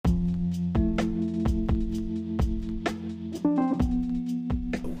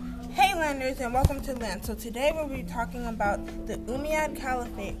Learners, and welcome to Land. So today we'll be talking about the Umayyad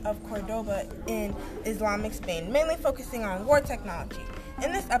Caliphate of Cordoba in Islamic Spain, mainly focusing on war technology.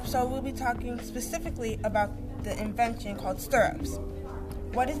 In this episode, we'll be talking specifically about the invention called stirrups.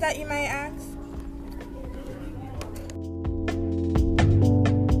 What is that, you might ask?